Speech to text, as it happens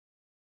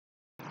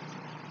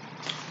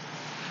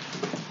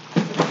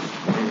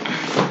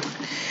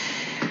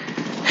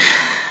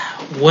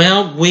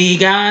Well, we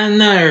got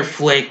another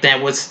flick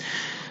that was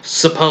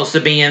supposed to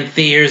be in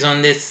theaters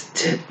on this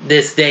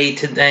day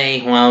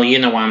today. Well, you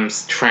know what I'm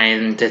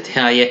trying to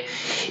tell you.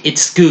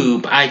 It's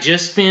Scoob. I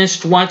just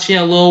finished watching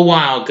it a little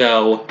while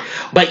ago.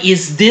 But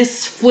is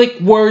this flick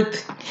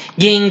worth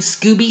getting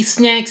Scooby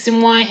snacks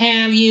and what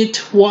have you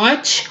to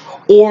watch?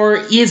 Or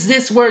is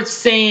this worth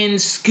saying,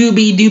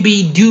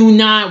 Scooby-Dooby, do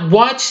not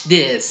watch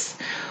this?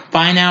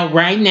 Find out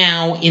right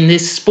now in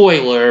this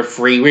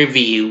spoiler-free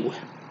review.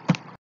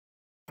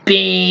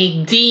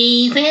 Big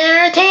D's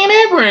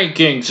Entertainment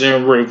Rankings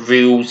and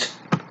Reviews.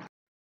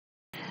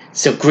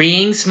 So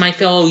greetings my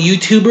fellow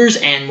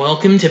YouTubers and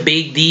welcome to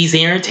Big D's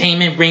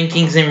Entertainment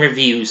Rankings and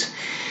Reviews.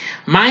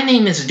 My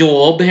name is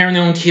Doyle, better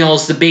known to y'all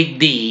as the Big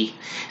D.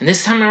 And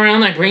this time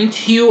around I bring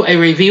to you a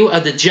review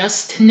of the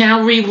just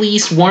now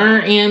released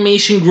Warner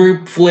Animation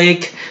Group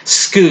flick,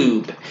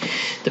 Scoob.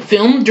 The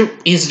film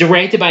is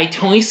directed by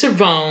Tony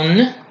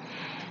Cervone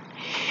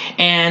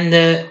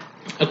and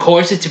of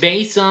course, it's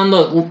based on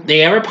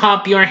the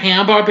ever-popular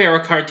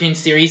Hanna-Barbera cartoon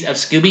series of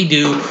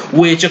Scooby-Doo,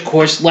 which, of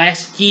course,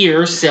 last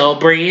year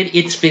celebrated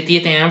its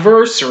 50th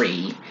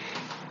anniversary.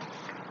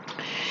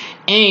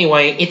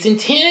 Anyway, it's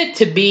intended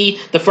to be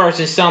the first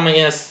installment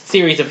in a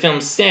series of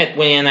films set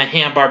within a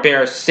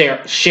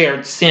Hanna-Barbera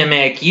shared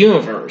cinematic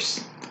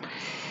universe.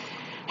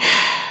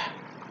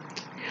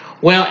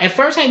 Well, at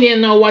first I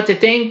didn't know what to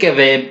think of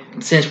it,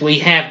 since we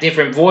have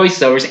different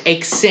voiceovers,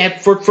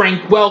 except for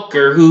Frank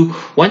Welker, who,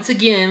 once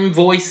again,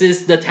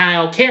 voices the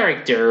title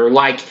character,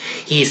 like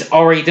he's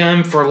already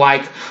done for,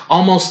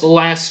 almost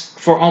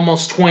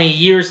 20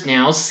 years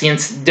now,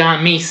 since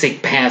Don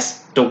Messick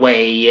passed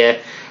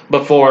away,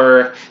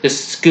 before the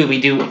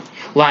Scooby-Doo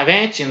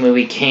live-action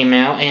movie came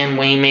out, and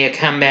when he made a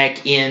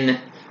comeback in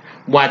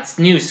What's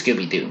New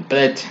Scooby-Doo.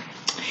 But,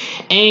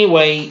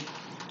 anyway,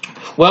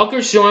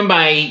 Welker's joined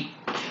by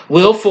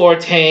Will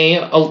Forte,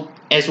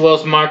 as well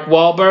as Mark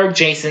Wahlberg,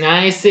 Jason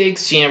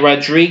Isaacs, Gina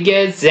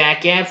Rodriguez,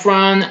 Zac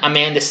Efron,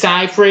 Amanda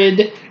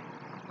Seyfried,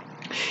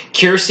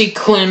 Kiersey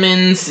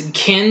Clemens,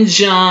 Ken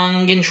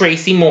Jeong, and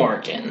Tracy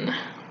Morgan.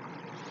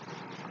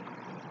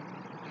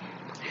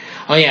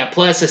 Oh yeah,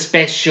 plus a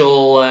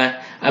special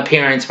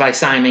appearance by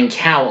Simon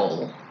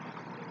Cowell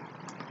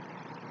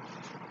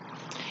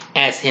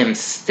as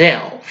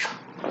himself.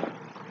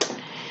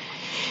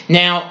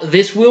 Now,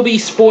 this will be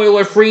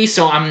spoiler-free,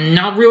 so I'm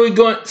not going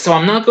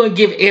to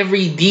give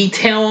every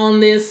detail on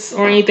this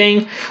or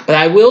anything, but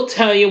I will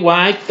tell you what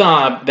I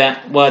thought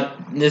about what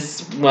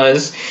this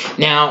was.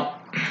 Now,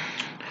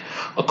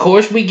 of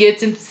course, we get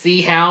to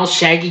see how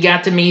Shaggy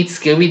got to meet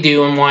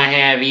Scooby-Doo and what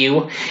have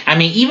you. I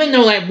mean, even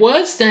though that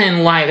was done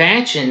in live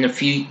action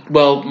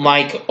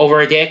over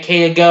a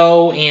decade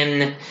ago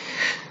in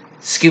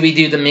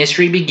Scooby-Doo The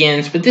Mystery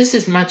Begins, but this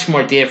is much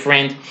more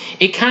different.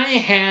 It kind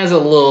of has a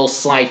little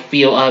slight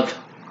feel of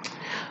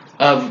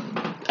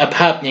a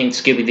pup named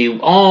Scooby-Doo,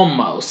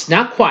 almost,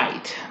 not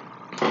quite.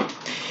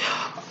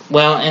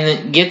 Well, and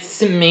it gets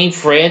to meet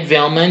Fred,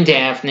 Velma, and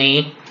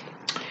Daphne.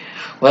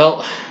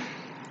 Well,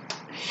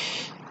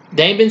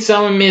 they've been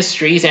solving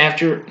mysteries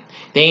after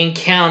they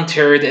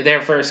encountered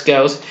their first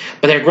ghost,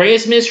 but their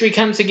greatest mystery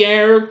comes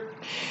together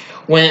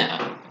when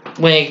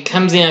it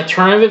comes in a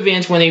turn of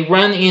events when they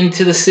run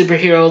into the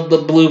superhero, the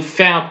Blue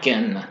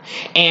Falcon,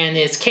 and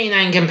his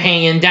canine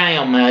companion,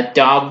 Dynamite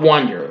Dog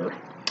Wonder,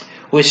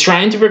 who is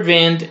trying to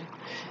prevent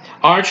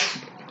arch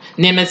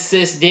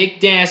nemesis Dick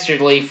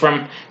Dastardly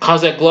from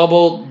causing a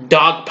global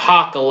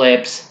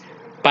dogpocalypse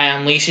by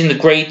unleashing the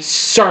great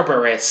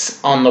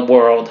Cerberus on the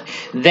world.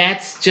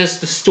 That's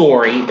just the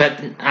story,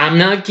 but I'm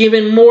not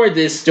giving more of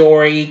this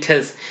story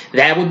because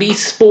that would be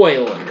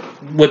spoiler.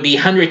 Would be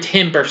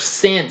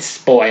 110%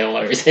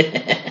 spoilers.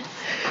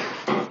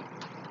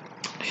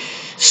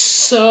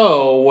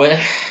 So,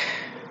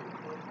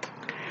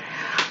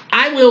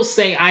 I will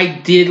say I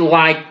did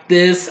like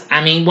this.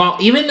 I mean,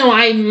 even though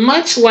I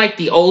much like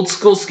the old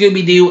school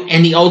Scooby-Doo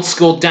and the old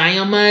school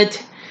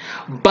Dynamite,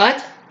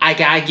 but I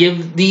gotta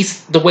give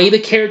the way the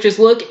characters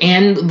look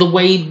and the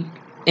way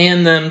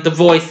and the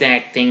voice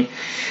acting.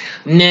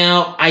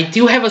 Now, I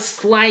do have a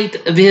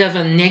slight bit of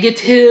a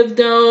negative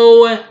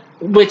though,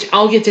 which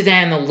I'll get to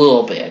that in a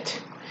little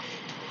bit.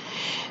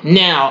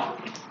 Now,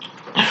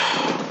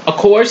 of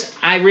course,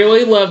 I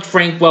really loved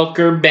Frank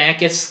Welker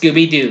back as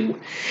Scooby-Doo.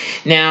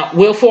 Now,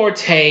 Will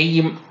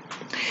Forte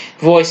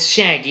voiced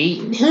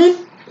Shaggy.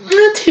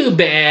 Not too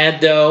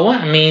bad, though.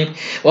 I mean,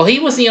 well, he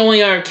was the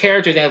only other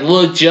character that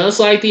looked just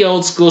like the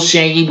old school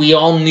Shaggy we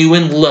all knew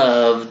and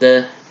loved.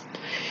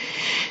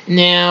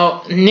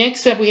 Now,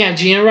 next up we have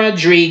Gina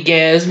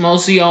Rodriguez.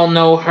 Most of y'all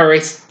know her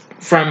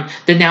from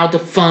the now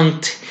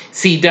defunct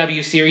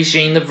CW series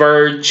Jane the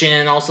Virgin,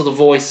 and also the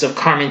voice of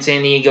Carmen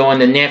Sandiego in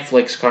the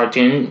Netflix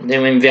cartoon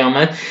doing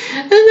Velma.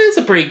 And that's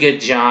a pretty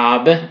good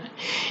job.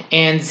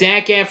 And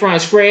Zac Efron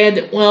as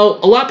Fred, well,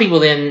 a lot of people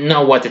didn't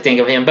know what to think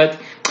of him, but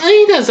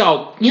he does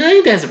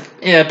he does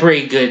a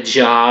pretty good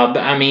job.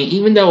 I mean,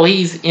 even though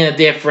he's in a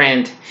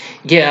different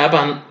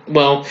getup,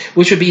 well,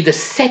 which would be the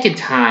second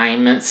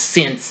time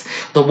since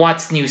the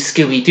What's New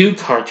Scooby-Doo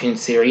cartoon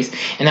series,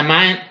 and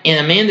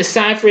Amanda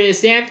Seyfried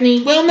as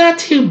Daphne, well, not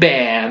too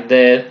bad.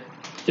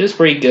 Just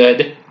pretty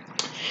good.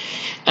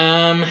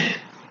 Now,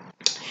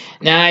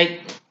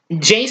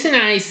 Jason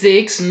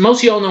Isaacs, most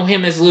of y'all know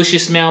him as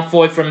Lucius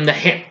Malfoy from the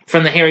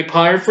Harry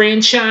Potter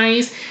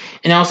franchise,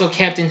 and also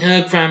Captain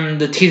Hook from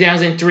the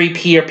 2003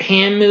 Peter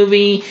Pan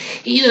movie.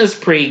 He does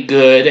pretty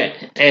good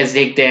as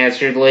Dick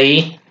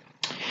Dastardly.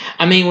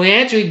 I mean, we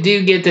actually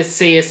do get to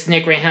see a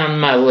Snickerhound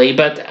Mudley,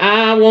 but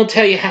I won't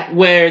tell you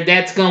where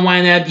that's going to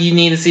wind up. You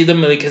need to see the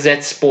movie because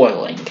that's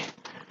spoiling.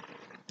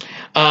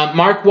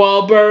 Mark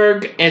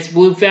Wahlberg as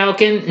Blue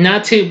Falcon,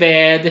 not too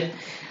bad.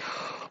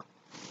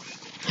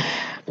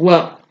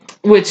 Well,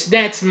 which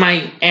that's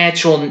my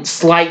actual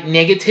slight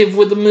negative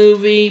with the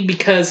movie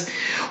because,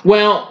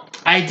 well,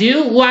 I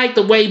do like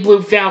the way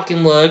Blue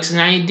Falcon looks, and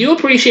I do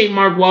appreciate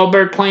Mark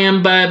Wahlberg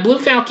playing, but Blue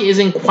Falcon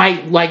isn't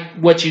quite like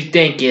what you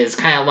think is.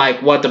 Kind of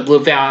like what the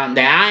Blue Falcon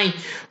that I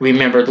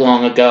remembered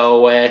long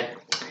ago.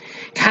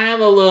 Kind of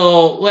a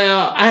little,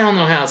 well, I don't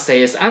know how to say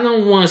this. I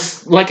don't want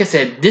to, like I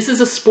said, this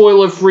is a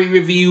spoiler-free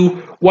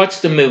review.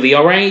 Watch the movie,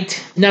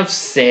 alright? Enough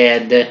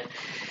said.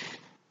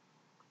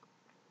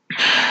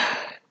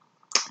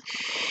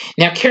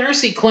 Now,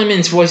 Kiersey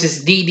Clemons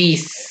voices Dee Dee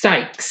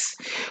Sykes,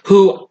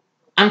 who,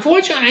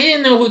 unfortunately, I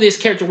didn't know who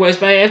this character was,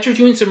 but after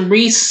doing some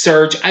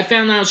research, I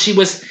found out she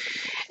was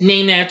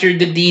named after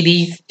the Dee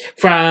Dee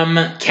from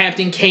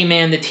Captain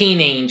K-Man, the Teen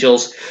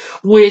Angels,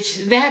 which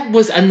that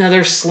was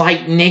another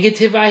slight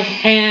negative I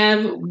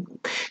have,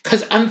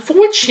 because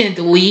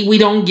unfortunately, we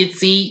don't get to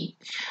see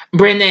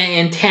Brenda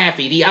and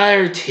Taffy, the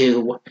other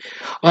two. Well,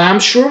 I'm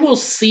sure we'll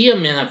see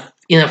them in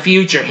a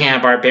future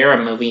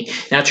Hanna-Barbera movie.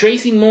 Now,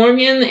 Tracy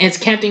Morgan as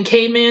Captain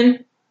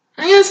K-Man,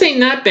 I gotta say,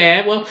 not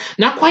bad. Well,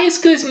 not quite as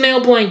good as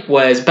Mel Blanc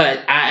was, but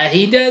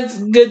he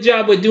does a good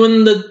job with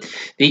doing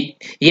the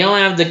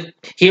yelling out the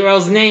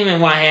hero's name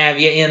and what have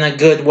you in a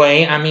good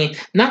way. I mean,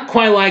 not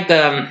quite like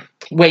the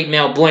way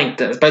Mel Blanc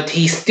does, but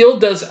he still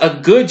does a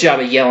good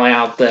job of yelling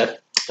out the.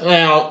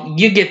 Well,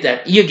 you get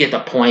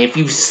the point. If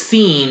you've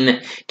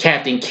seen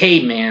Captain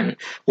K-Man,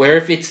 where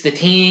if it's the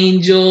Teen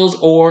Angels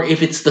or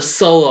if it's the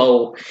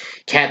solo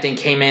Captain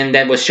K-Man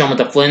that was shown with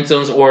the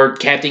Flintstones, or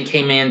Captain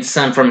K-Man's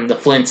son from the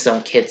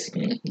Flintstone kids.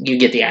 You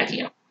get the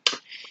idea.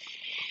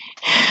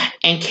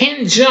 And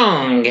Ken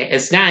Jeong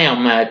as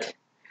Dynamite.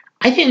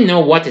 I didn't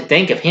know what to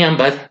think of him,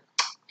 but,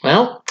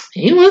 well,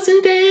 he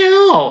wasn't bad at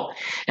all.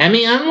 I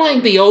mean,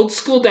 unlike the old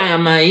school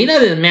Dynamite, he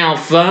doesn't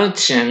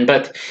malfunction,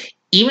 but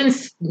even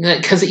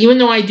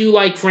though I do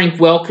like Frank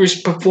Welker's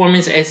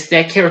performance as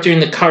that character in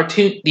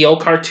the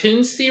old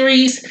cartoon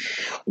series,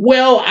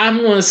 well, I'm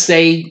going to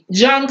say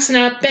Jung's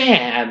not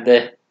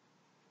bad.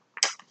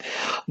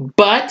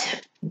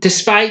 But,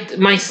 despite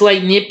my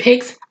slight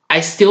nitpicks,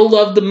 I still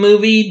love the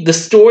movie. The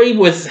story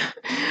was,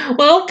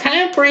 well,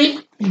 kind of pretty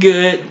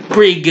good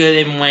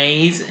in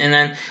ways. And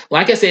then,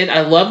 like I said,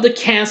 I love the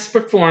cast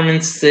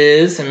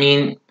performances. I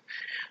mean,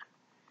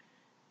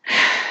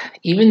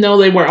 even though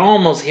they were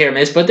almost hit or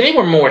miss, but they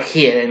were more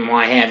hit and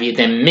what have you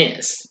than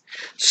miss.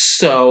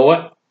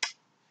 So,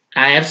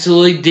 I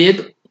absolutely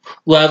did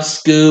love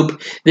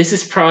Scoob. This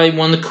is probably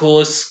one of the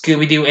coolest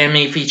Scooby-Doo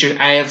anime features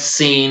I have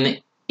seen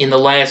in the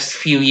last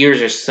few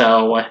years or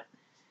so.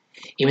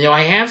 Even though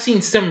I have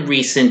seen some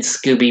recent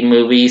Scooby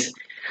movies,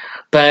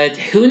 but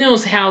who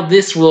knows how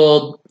this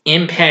will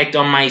impact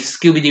on my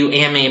Scooby-Doo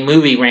anime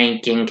movie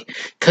ranking,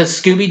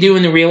 because Scooby-Doo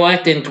and the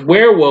Reluctant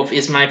Werewolf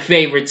is my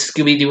favorite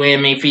Scooby-Doo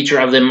anime feature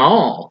of them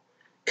all.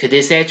 Could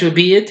this actually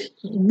be it?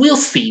 We'll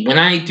see when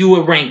I do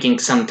a ranking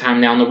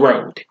sometime down the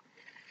road.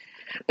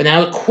 But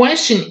now the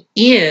question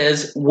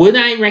is, would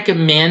I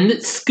recommend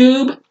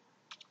Scoob?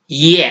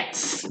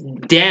 Yes,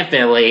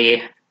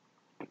 definitely.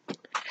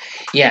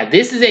 Yeah,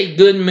 this is a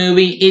good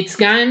movie. It's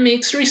got a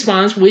mixed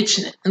response, which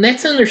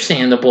that's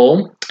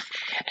understandable.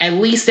 At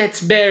least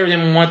that's better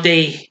than what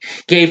they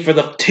gave for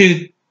the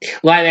two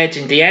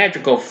live-action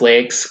theatrical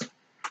flicks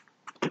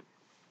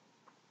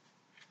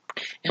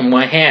and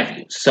what have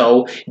you.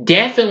 So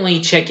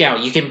definitely check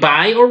out. You can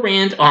buy or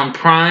rent on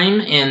Prime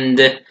and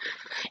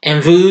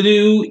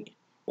Vudu,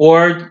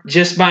 or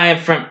just buy it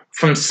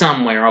from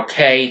somewhere,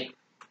 okay?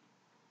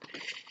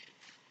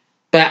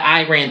 But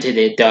I rented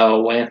it,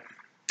 though.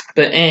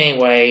 But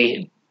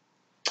anyway,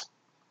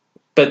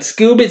 but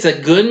Scoob is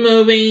a good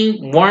movie.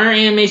 Warner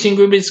Animation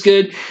Group is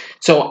good.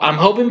 So I'm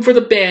hoping for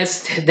the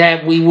best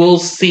that we will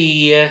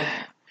see a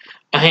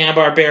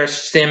Hanna-Barbera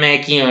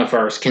Cinematic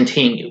Universe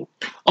continue.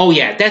 Oh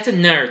yeah, that's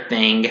another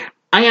thing.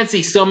 I got to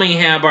see so many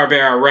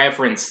Hanna-Barbera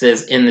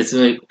references in this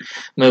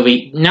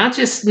movie. Not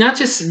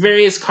just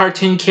various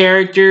cartoon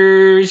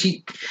characters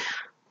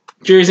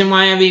and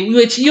what have you,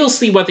 which you'll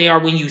see what they are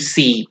when you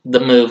see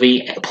the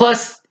movie.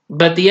 Plus,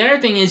 but the other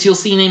thing is you'll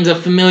see names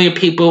of familiar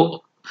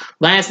people,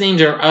 last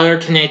names or other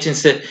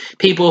connections to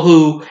people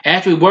who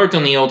actually worked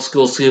on the old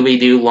school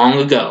Scooby-Doo long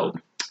ago.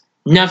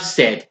 Enough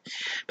said.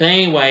 But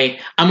anyway,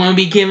 I'm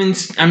giving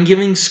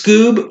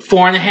Scoob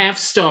 4.5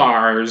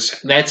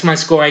 stars. That's my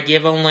score I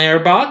give on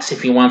Letterboxd,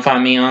 if you want to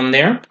find me on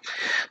there.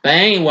 But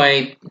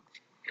anyway,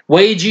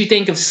 what did you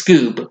think of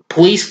Scoob?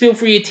 Please feel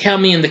free to tell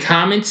me in the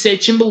comment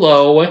section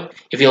below.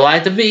 If you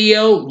liked the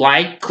video,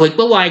 click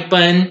the like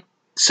button,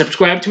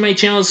 subscribe to my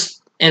channel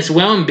as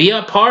well, and be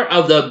a part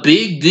of the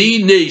Big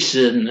D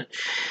Nation.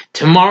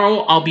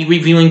 Tomorrow, I'll be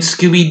reviewing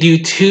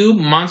Scooby-Doo 2,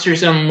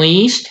 Monsters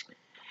Unleashed.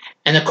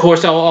 And of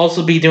course, I'll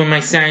also be doing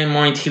my Saturday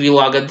morning TV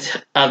log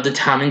of the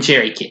Tom and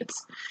Jerry kids.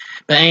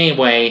 But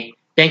anyway,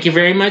 thank you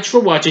very much for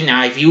watching.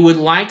 Now, if you would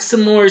like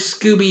some more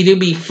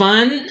Scooby-Doo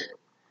fun,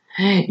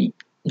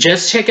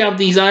 just check out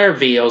these other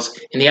videos.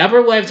 In the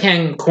upper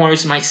left-hand corner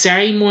is my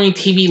Saturday morning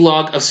TV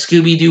log of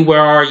Scooby-Doo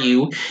Where Are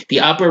You? The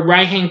upper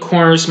right-hand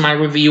corner is my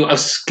review of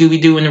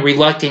Scooby-Doo and the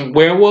Reluctant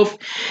Werewolf.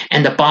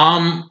 And the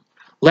bottom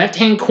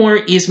left-hand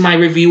corner is my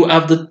review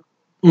of the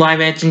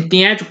live-action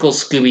theatrical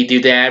Scooby-Doo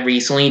that I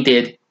recently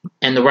did.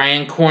 And the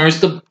right-hand corner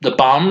is the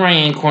bottom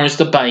right-hand corner is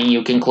the button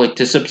you can click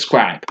to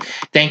subscribe.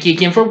 Thank you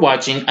again for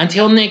watching.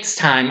 Until next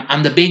time,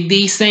 I'm the Big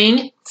D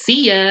saying,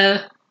 see ya!